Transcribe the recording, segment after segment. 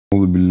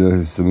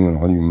بالله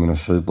السميع العليم من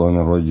الشيطان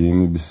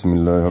الرجيم. بسم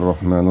الله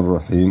الرحمن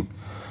الرحيم.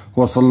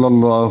 وصلى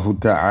الله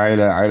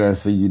تعالى على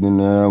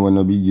سيدنا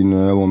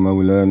ونبينا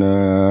ومولانا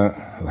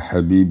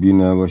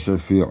وحبيبنا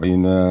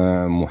وشفيعنا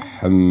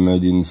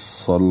محمد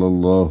صلى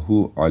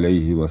الله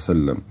عليه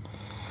وسلم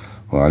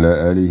وعلى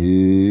آله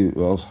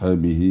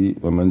وأصحابه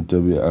ومن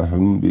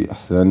تبعهم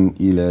بإحسان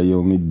إلى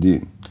يوم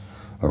الدين.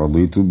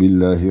 رضيت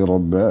بالله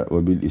ربا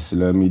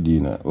وبالإسلام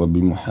دينا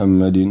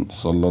وبمحمد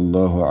صلى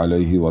الله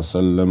عليه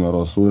وسلم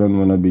رسولا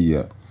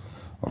ونبيا.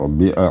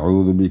 ربي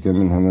أعوذ بك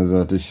من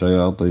همزات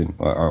الشياطين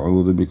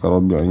وأعوذ بك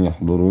رب أن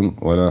يحضرون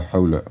ولا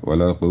حول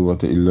ولا قوة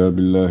إلا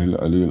بالله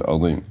العلي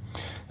العظيم.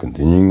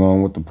 Continuing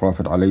on with the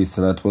Prophet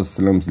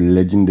ﷺ's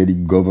legendary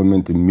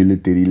government and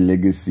military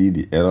legacy,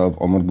 the era of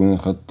Umar bin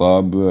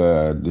Khattab.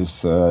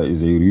 This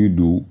is a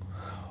redo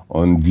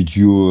on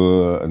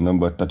video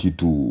number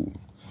 32.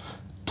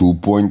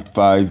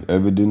 2.5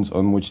 Evidence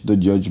on which the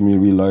judge may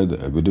rely. The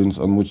evidence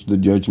on which the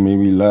judge may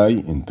rely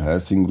in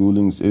passing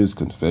rulings is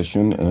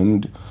confession,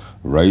 and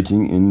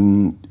writing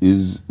in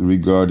is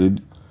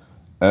regarded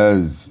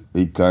as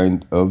a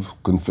kind of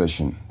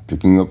confession.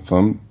 Picking up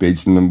from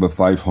page number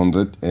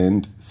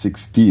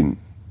 516.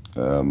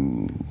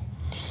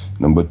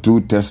 Number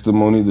 2,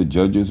 testimony. The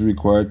judge is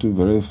required to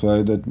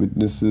verify that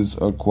witnesses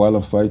are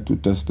qualified to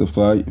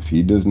testify. If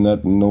he does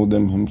not know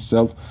them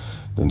himself,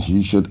 then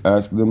he should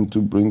ask them to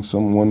bring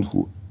someone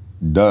who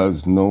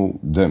does know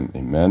them.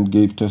 A man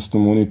gave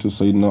testimony to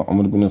Sayyidina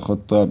Umar bin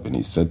Khattab, and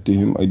he said to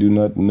him, I do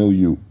not know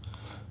you,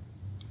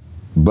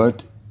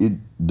 but it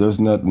does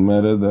not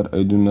matter that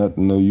I do not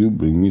know you.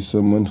 Bring me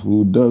someone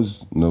who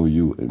does know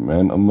you. A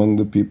man among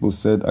the people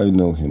said, I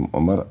know him.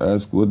 Umar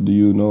asked, what do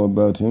you know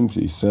about him?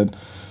 He said,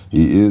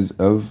 he is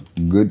of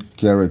good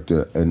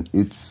character and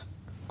is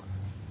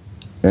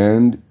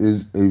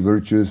a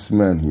virtuous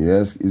man. He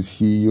asked, is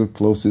he your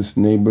closest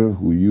neighbor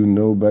who you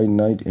know by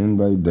night and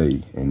by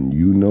day, and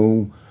you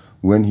know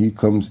when he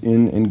comes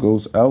in and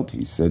goes out?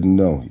 He said,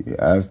 no. He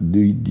asked, do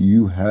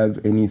you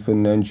have any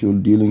financial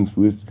dealings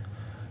with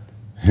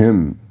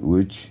him,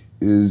 which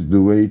is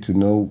the way to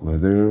know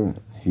whether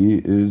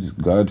he is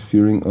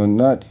God-fearing or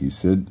not? He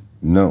said,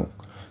 no.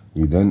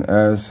 He then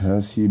asked,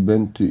 has he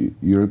been to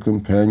your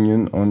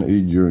companion on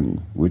a journey,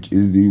 which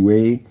is the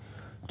way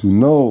to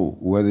know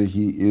whether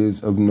he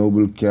is of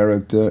noble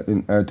character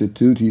and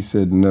attitude? He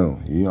said, no.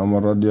 He,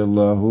 Umar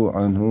radiallahu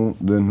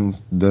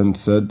anhu, then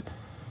said,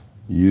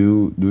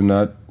 you do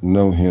not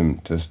know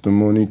him.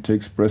 Testimony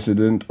takes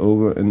precedent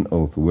over an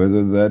oath.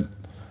 Whether that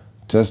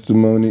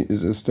testimony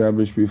is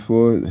established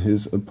before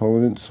his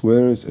opponent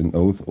swears an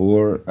oath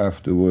or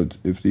afterwards.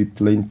 If the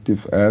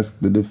plaintiff asks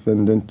the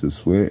defendant to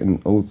swear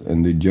an oath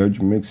and the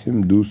judge makes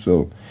him do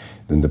so,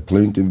 then the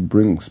plaintiff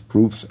brings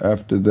proofs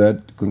after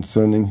that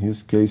concerning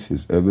his case.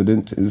 His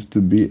evidence is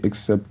to be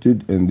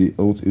accepted and the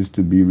oath is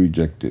to be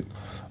rejected.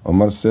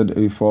 Umar said,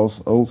 a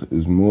false oath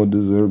is more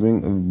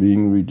deserving of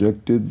being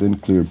rejected than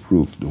clear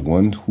proof. The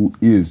one who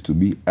is to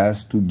be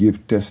asked to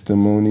give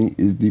testimony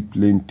is the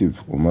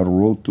plaintiff. Umar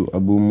wrote to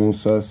Abu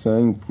Musa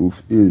saying,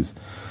 proof is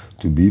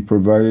to be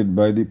provided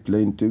by the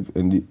plaintiff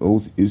and the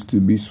oath is to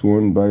be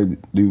sworn by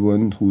the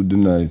one who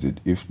denies it.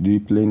 If the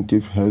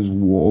plaintiff has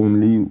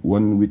only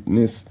one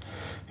witness,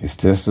 his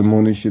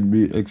testimony should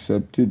be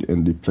accepted,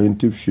 and the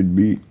plaintiff should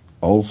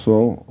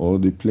also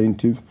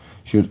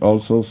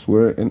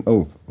swear an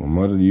oath.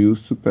 Umar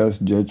used to pass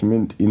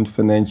judgment in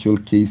financial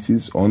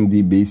cases on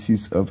the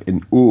basis of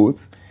an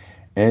oath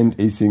and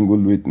a single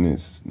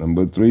witness.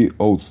 Number 3,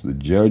 oaths. The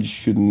judge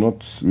should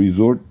not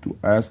resort to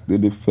ask the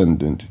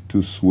defendant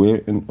to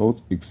swear an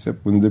oath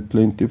except when the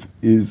plaintiff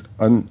is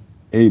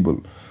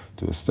unable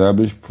to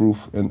establish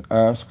proof and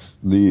asks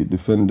the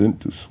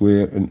defendant to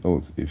swear an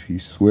oath. If he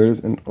swears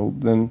an oath,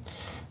 then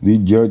the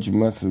judge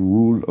must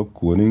rule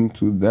according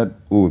to that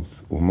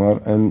oath.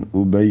 Umar and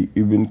Ubay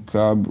ibn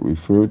Ka'b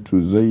referred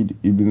to Zayd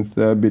ibn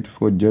Thabit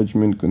for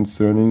judgment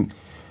concerning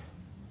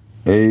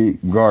a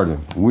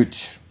garden,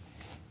 which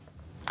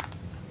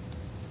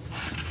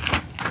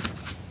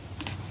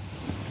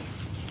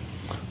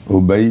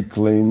Ubay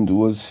claimed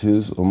was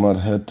his. Umar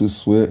had to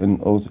swear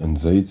an oath, and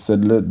Zayd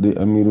said, let the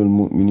Amir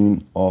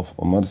al-Mu'minin off.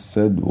 Umar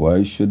said,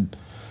 why should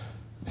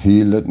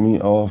he let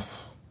me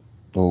off?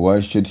 Or why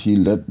should he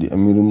let the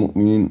Amir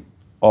al-Mu'minin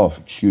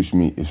off?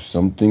 If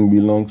something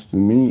belongs to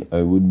me,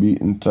 I would be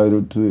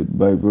entitled to it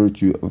by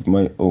virtue of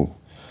my oath.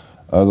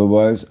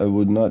 Otherwise, I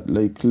would not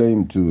lay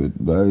claim to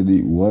it by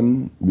the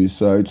one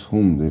besides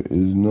whom there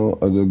is no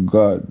other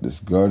God. This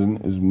garden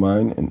is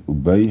mine, and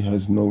Ubay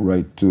has no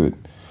right to it.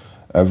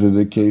 After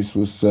the case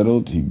was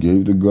settled, he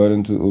gave the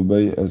garden to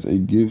Ubay as a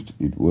gift.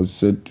 It was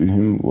said to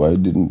him, why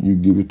didn't you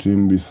give it to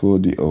him before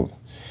the oath?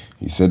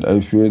 He said,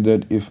 I fear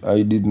that if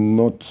I did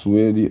not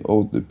swear the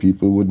oath, the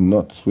people would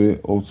not swear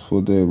oaths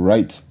for their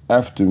rights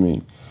after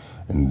me,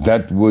 and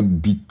that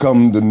would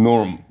become the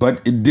norm. But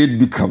it did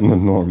become the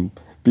norm.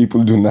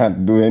 People do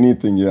not do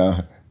anything,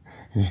 yeah,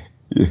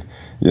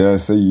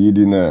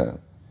 Sayyidina.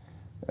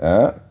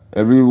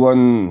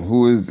 Everyone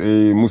who is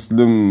a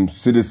Muslim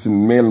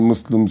citizen, male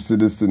Muslim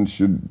citizen,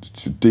 should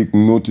take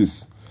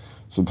notice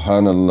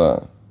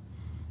Subhanallah.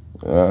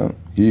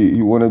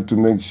 He wanted to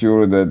make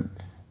sure that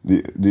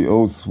the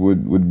oath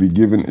would be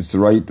given its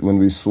right when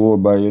we swore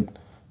by it,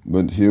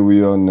 but here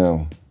we are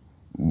now.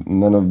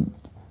 None of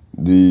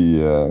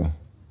the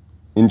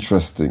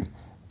interesting.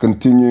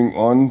 Continuing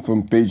on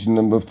from page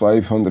number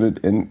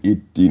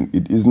 518.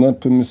 It is not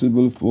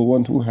permissible for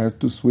one who has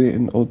to swear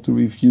an oath to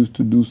refuse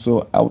to do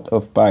so out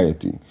of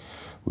piety.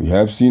 We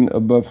have seen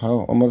above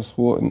how Umar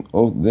swore an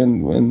oath,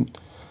 then when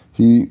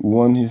he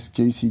won his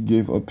case, he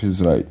gave up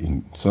his right.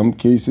 In some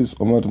cases,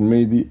 Umar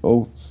made the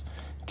oaths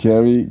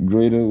carry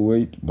greater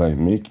weight by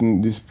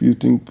making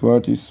disputing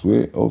parties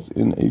swear oath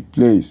in a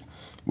place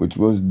which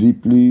was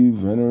deeply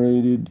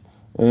venerated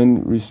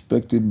and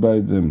respected by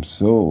them,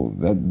 so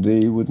that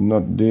they would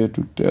not dare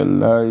to tell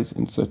lies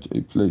in such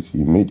a place.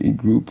 He made a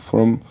group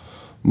from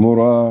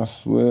Murrah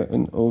swear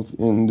an oath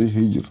in the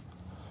Hijr,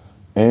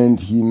 and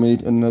he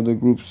made another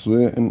group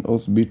swear an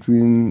oath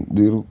between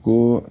the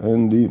Ruku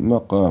and the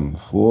Maqam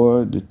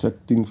for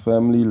detecting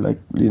family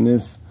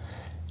likeliness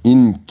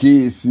in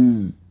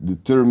cases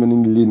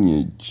determining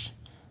lineage.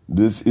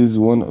 This is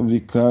one of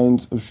the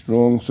kinds of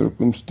strong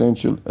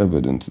circumstantial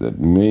evidence that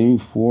may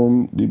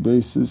form the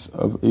basis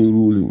of a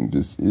ruling.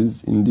 This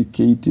is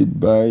indicated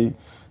by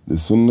the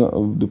Sunnah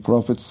of the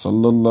Prophet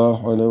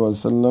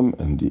ﷺ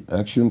and the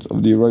actions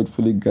of the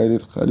rightfully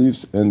guided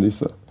Khalifs and the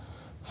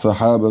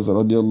Sahabas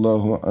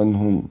radiallahu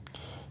anhum.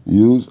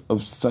 Use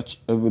of such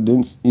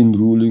evidence in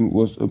ruling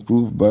was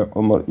approved by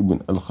Umar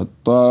ibn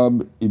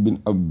al-Khattab,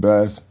 Ibn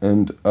Abbas,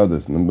 and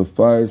others. Number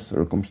 5,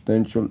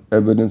 circumstantial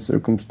evidence.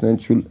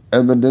 Circumstantial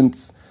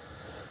evidence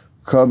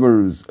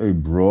covers a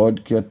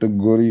broad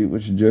category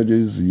which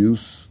judges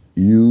use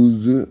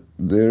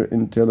their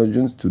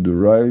intelligence to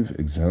derive.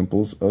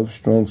 Examples of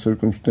strong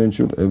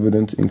circumstantial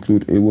evidence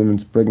include a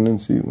woman's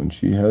pregnancy when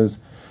she has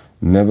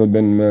never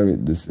been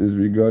married. This is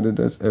regarded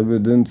as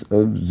evidence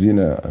of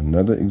zina.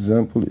 Another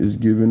example is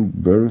giving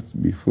birth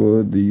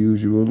before the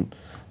usual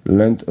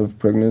length of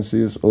pregnancy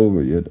is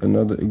over. Yet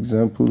another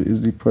example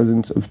is the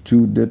presence of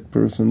two dead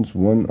persons,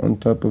 one on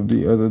top of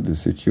the other. The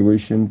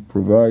situation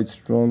provides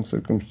strong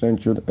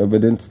circumstantial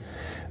evidence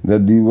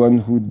that the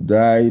one who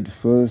died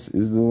first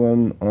is the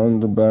one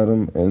on the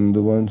bottom, and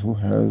the one who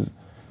has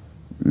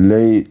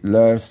lay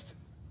last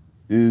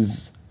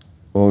is,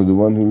 or the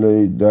one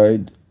who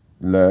died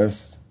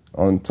last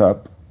on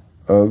top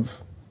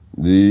of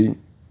the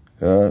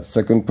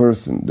second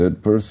person.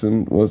 That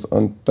person was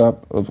on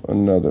top of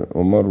another.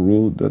 Umar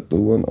ruled that the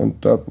one on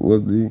top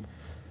was the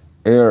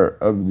heir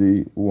of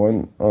the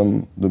one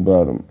on the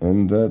bottom,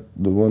 and that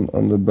the one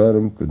on the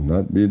bottom could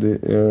not be the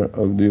heir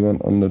of the one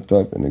on the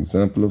top. An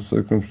example of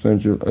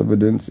circumstantial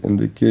evidence in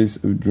the case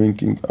of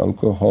drinking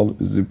alcohol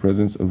is the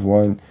presence of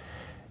wine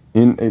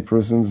in a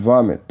person's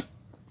vomit.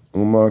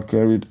 Umar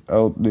carried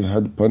out the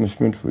had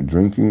punishment for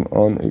drinking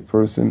on a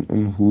person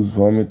in whose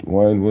vomit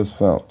wine was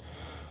found.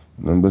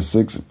 Number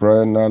 6,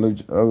 prior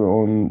knowledge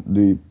on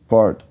the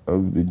part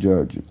of the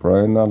judge.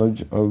 Prior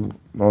knowledge on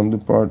the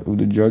part of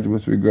the judge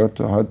with regard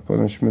to had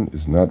punishment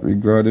is not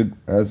regarded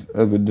as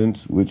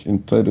evidence which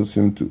entitles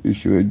him to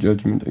issue a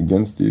judgment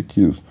against the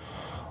accused.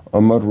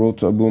 Umar wrote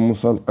to Abu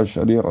Musa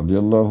al-Ash'ari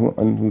radiallahu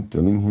anhu,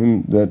 telling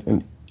him that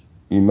an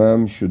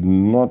imam should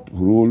not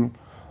rule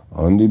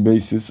on the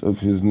basis of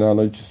his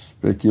knowledge,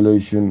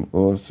 speculation,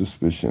 or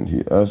suspicion.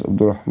 He asked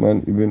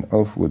Abdurrahman ibn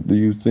Auf, what do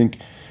you think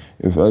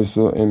if I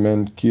saw a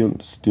man kill,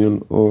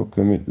 steal, or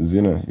commit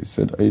zina? He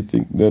said, I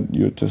think that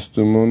your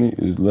testimony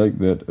is like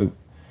that of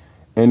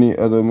any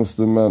other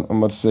Muslim man.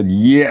 Umar said,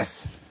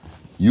 yes,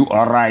 you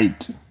are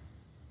right.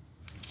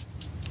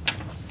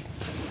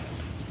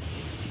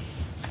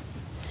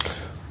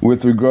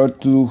 With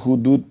regard to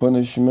hudud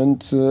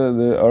punishment,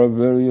 there are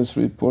various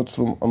reports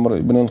from Umar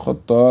ibn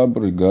al-Khattab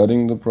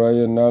regarding the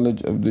prior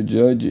knowledge of the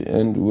judge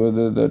and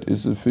whether that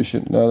is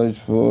sufficient knowledge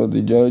for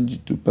the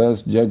judge to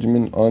pass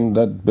judgment on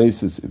that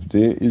basis if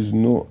there is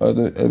no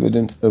other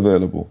evidence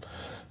available.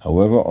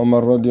 However,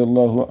 Umar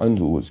radiallahu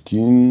anhu was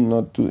keen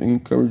not to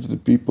encourage the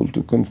people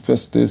to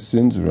confess their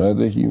sins.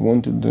 Rather, he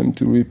wanted them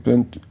to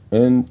repent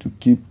and to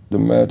keep the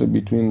matter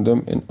between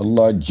them and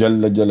Allah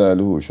Jalla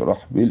Jalaluhu.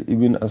 Shurahbil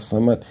ibn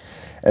as-Samad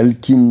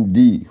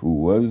al-Kindi, who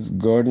was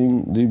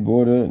guarding the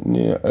border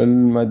near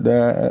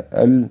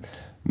al-Madain,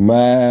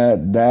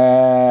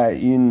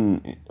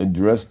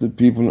 addressed the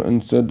people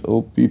and said,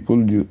 O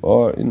people, you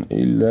are in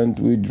a land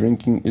where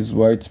drinking is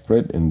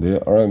widespread and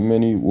there are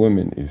many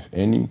women. If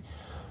any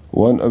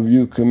one of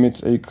you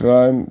commits a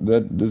crime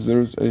that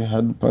deserves a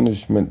had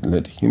punishment,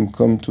 let him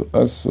come to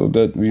us so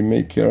that we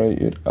may carry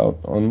it out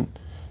on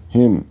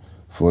him,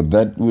 for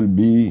that will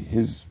be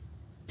his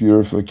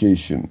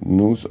purification.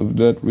 News of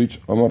that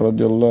reached Umar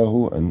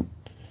radiallahu and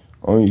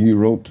he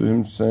wrote to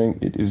him saying,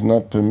 it is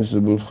not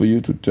permissible for you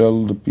to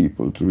tell the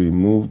people to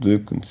remove the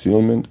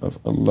concealment of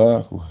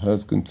Allah who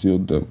has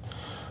concealed them.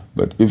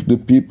 But if the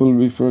people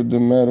referred the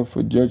matter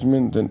for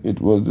judgment, then it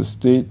was the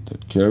state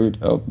that carried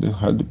out the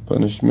had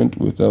punishment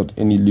without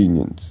any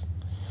lenience.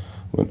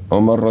 When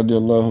Umar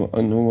radiallahu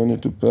anhu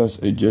wanted to pass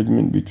a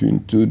judgment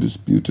between two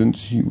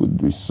disputants, he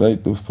would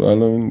recite the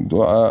following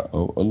dua: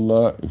 "O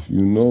Allah, if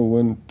you know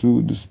when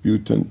two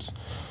disputants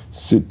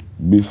sit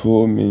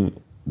before me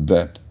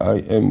that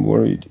I am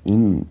worried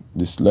in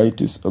the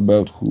slightest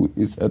about who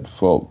is at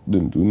fault,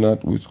 then do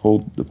not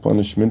withhold the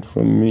punishment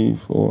from me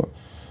for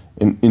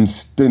an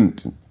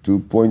instant."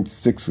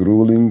 2.6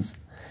 Rulings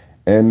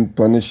and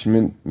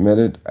punishment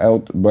meted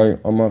out by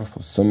Umar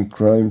for some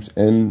crimes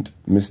and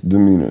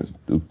misdemeanors.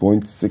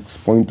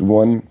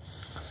 2.6.1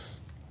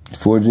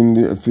 Forging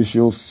the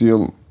official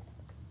seal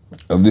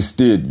of the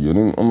state.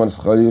 During Umar's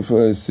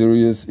Khalifa, a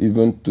serious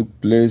event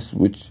took place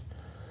which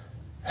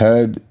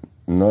had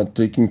not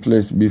taken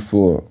place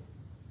before.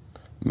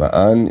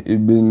 Ma'an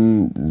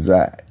ibn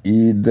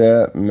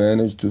Za'ida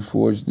managed to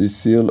forge the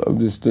seal of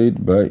the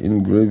state by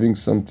engraving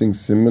something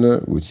similar,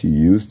 which he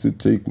used to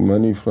take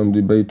money from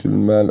the Baytul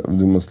Mal of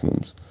the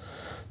Muslims.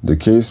 The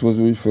case was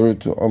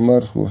referred to Umar,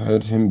 who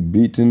had him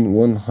beaten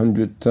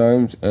 100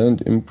 times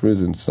and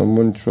imprisoned.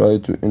 Someone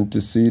tried to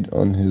intercede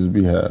on his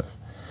behalf,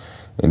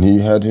 and he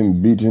had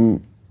him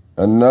beaten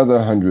another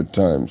 100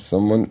 times.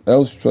 Someone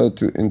else tried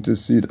to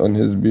intercede on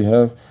his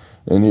behalf,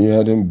 and he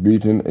had him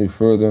beaten a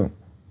further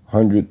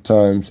 100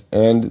 times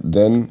and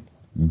then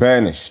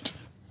banished.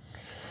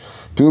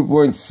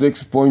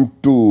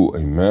 2.6.2 A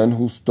man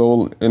who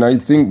stole, and I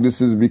think this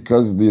is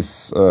because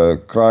this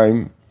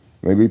crime,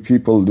 maybe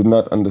people did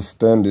not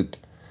understand it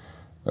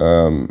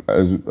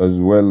as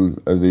well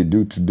as they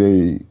do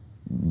today,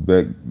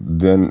 back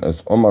then,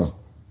 as Umar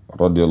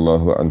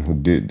radiallahu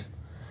anhu did.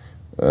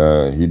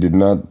 He did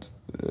not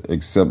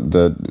accept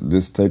that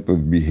this type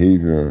of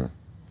behavior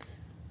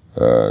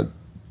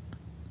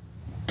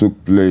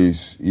took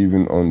place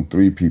even on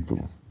 3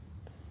 people.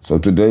 So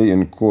today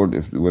in court,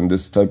 when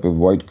this type of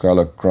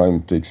white-collar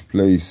crime takes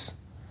place,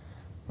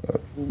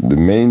 the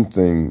main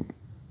thing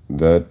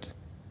that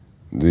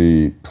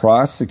the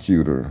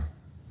prosecutor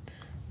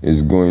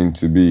is going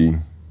to be,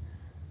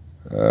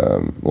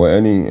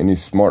 any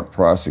smart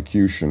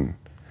prosecution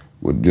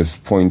would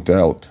just point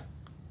out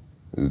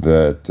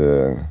that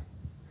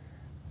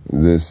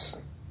this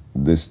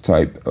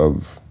type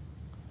of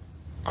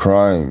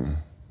crime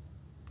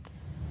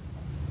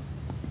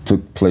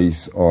took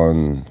place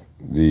on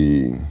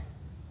the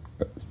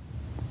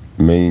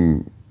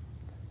main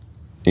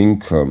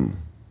income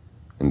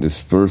and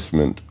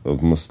disbursement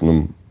of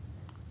Muslim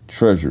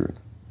treasury.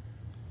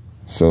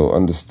 So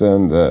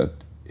understand that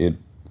it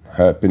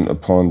happened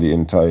upon the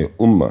entire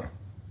ummah.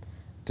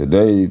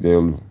 Today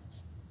they'll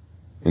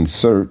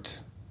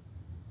insert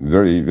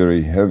very,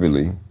 very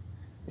heavily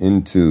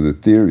into the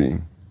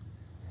theory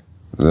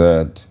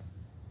that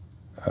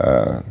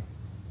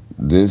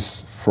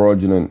this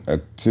fraudulent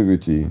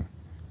activity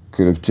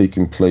could have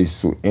taken place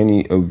to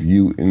any of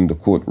you in the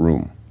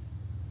courtroom,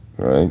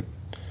 right?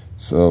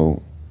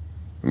 So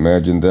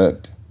imagine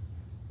that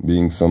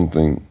being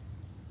something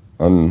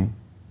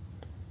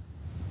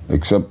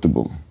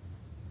unacceptable.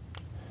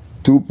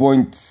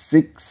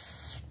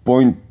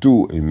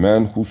 2.6.2 A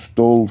man who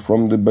stole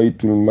from the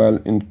Baytul Mal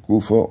in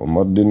Kufa.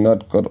 Umar did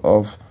not cut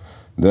off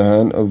the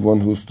hand of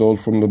one who stole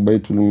from the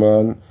Baytul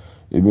Mal.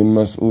 Ibn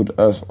Mas'ud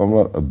asked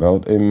Umar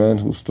about a man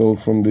who stole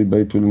from the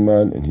Baytul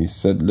Mal, and he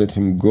said, "Let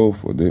him go,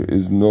 for there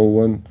is no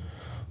one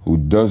who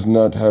does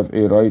not have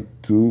a right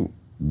to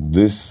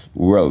this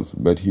wealth."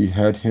 But he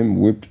had him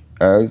whipped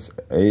as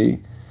a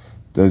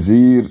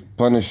tazir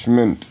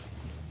punishment,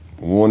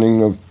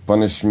 warning of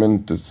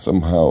punishment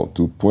somehow.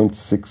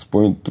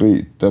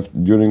 2.6.3 Theft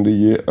during the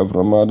year of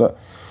Ramadan.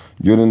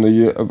 During the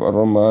year of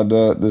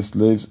Ramadan, the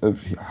slaves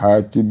of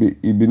Hatib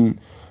ibn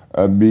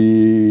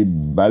Abi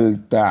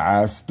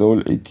Balta'a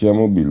stole a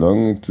camel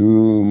belonging to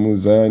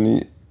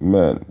Muzani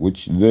man,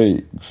 which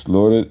they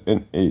slaughtered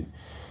and ate.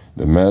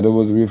 The matter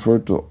was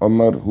referred to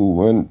Umar, who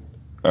went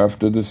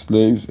after the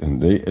slaves,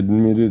 and they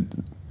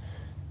admitted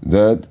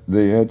that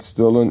they had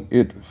stolen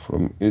it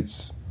from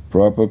its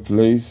proper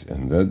place,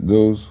 and that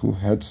those who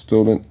had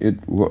stolen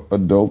it were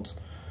adults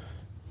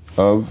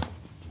of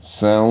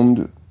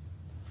sound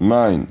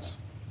minds.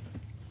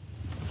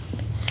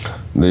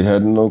 They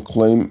had no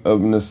claim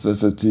of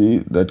necessity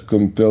that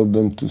compelled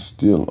them to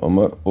steal.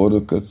 Umar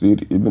ordered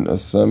Kathir ibn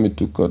Asami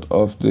to cut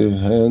off their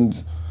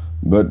hands,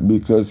 but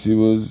because he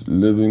was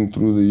living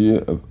through the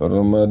year of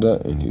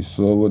Ramadan and he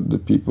saw what the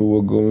people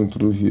were going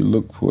through, he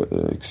looked for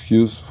an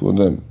excuse for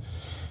them.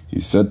 He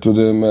said to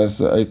their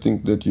master, "I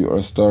think that you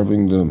are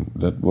starving them."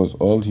 That was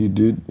all he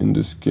did in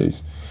this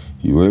case.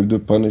 He waived the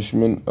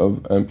punishment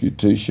of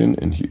amputation,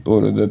 and he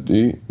ordered that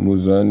the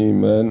Muzani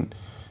man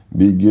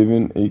be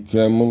given a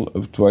camel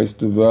of twice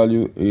the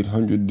value,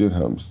 800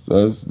 dirhams.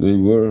 Thus they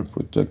were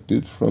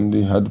protected from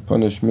the had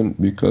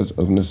punishment because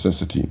of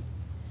necessity.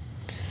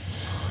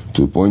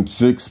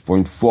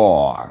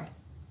 2.6.4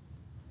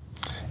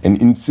 An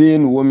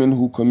insane woman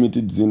who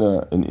committed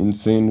zina. An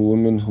insane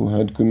woman who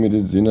had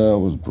committed zina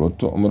was brought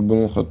to Umar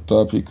ibn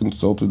al-Khattab. He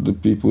consulted the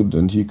people,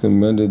 then he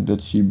commanded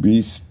that she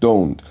be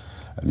stoned.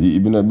 Ali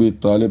ibn Abi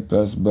Talib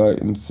passed by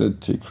and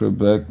said, "Take her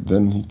back."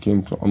 Then he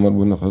came to Umar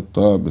ibn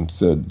al-Khattab and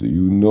said, "Do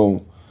you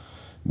know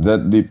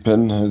that the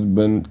pen has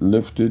been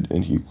lifted,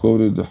 and he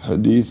quoted the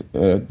hadith.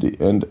 At the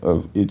end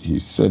of it he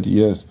said,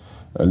 yes.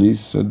 Ali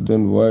said,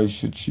 then why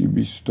should she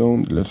be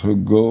stoned? Let her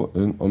go.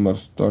 And Umar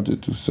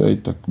started to say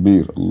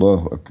takbir,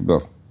 Allahu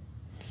Akbar.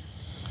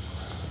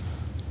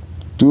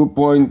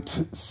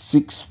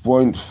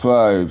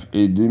 2.6.5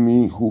 A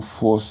dhimmi who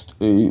forced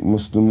a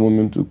Muslim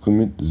woman to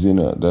commit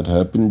zina. That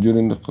happened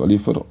during the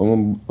Caliphate of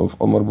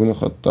Umar bin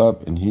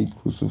Khattab, and he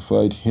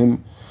crucified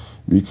him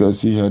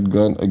because he had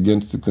gone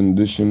against the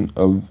condition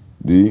of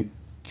the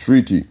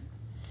treaty.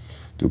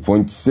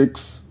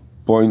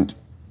 2.6.6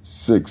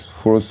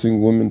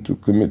 Forcing women to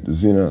commit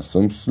zina.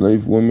 Some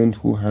slave women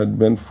who had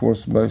been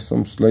forced by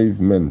some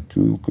slave men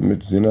to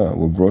commit zina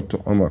were brought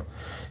to Umar.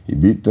 He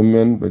beat the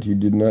men, but he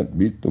did not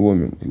beat the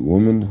women. A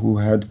woman who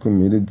had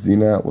committed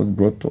zina was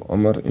brought to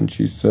Umar, and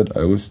she said,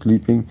 I was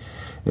sleeping,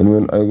 and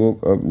when I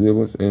woke up, there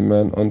was a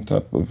man on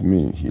top of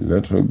me. He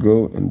let her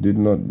go and did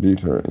not beat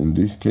her. In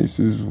these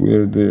cases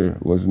where there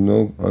was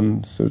no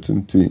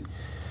uncertainty,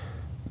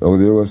 or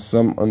there was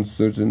some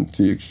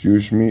uncertainty,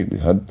 the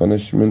had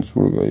punishments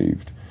were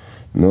waived.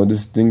 No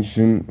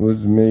distinction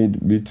was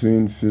made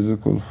between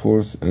physical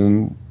force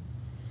and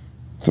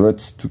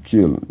threats to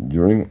kill.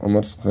 During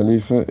Umar's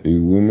Khalifa, a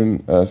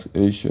woman asked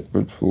a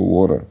shepherd for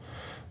water,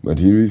 but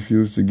he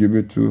refused to give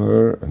it to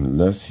her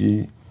unless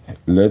she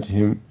let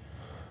him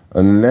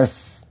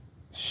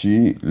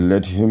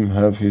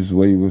have his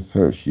way with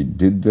her. She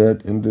did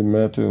that, and the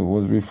matter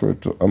was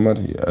referred to Umar.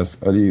 He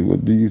asked Ali,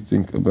 what do you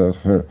think about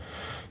her?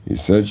 He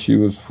said she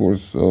was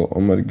forced, so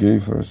Umar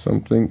gave her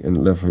something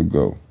and let her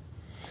go.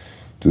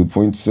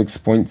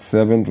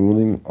 2.6.7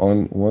 Ruling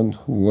on one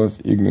who was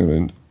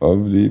ignorant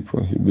of the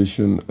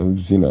prohibition of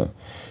zina.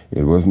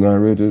 It was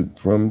narrated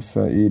from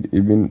Sa'id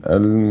ibn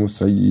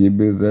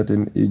al-Musayyib that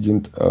an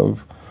agent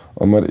of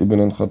Umar ibn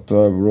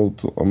al-Khattab wrote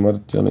to Umar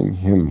telling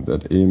him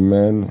that a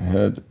man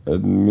had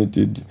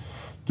admitted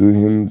to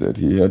him that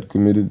he had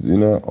committed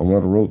zina.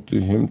 Umar wrote to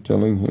him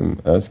telling him,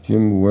 ask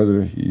him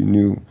whether he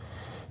knew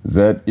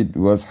that it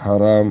was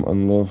haram,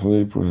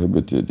 unlawfully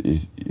prohibited.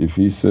 If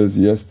he says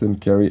yes, then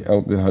carry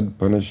out the had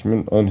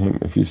punishment on him.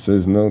 If he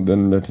says no,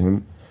 then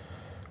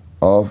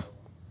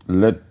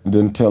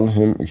then tell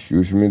him,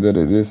 excuse me, that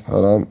it is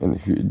haram, and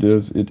if he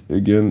does it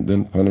again,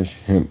 then punish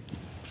him.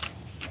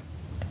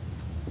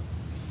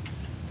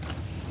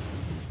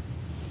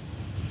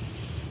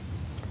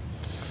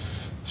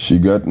 She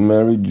got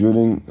married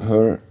during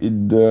her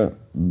iddah,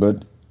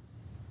 but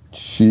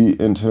she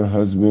and her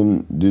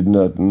husband did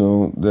not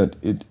know that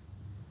it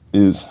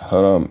is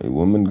haram. A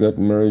woman got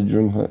married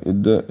during her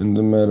iddah, and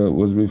the matter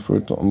was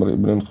referred to Umar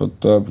ibn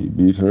al-Khattab. He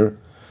beat her,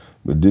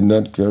 but did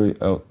not carry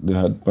out the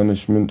had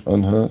punishment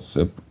on her,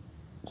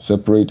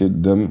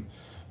 separated them,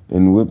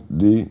 and whipped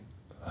the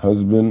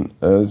husband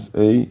as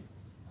a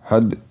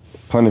had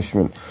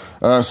punishment.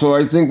 So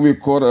I think we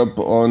caught up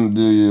on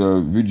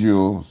the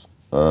videos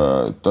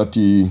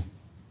 30.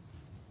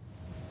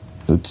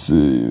 Let's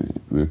see,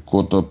 we're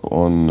caught up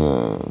on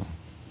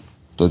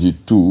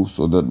 32,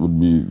 so that would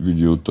be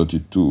video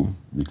 32,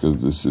 because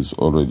this is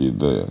already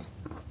there.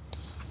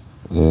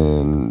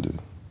 And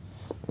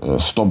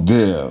stop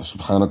there.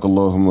 سبحانك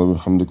اللهم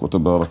وبحمدك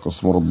وتبارك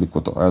اسم ربك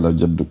وتعالى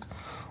جدك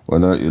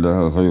ولا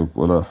إله غيرك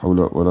ولا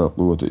حول ولا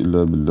قوة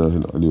إلا بالله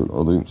العلي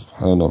العظيم.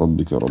 سبحان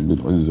ربك رب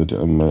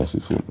العزة عما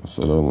يصفون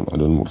وسلام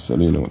على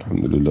المرسلين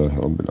والحمد لله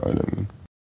رب العالمين.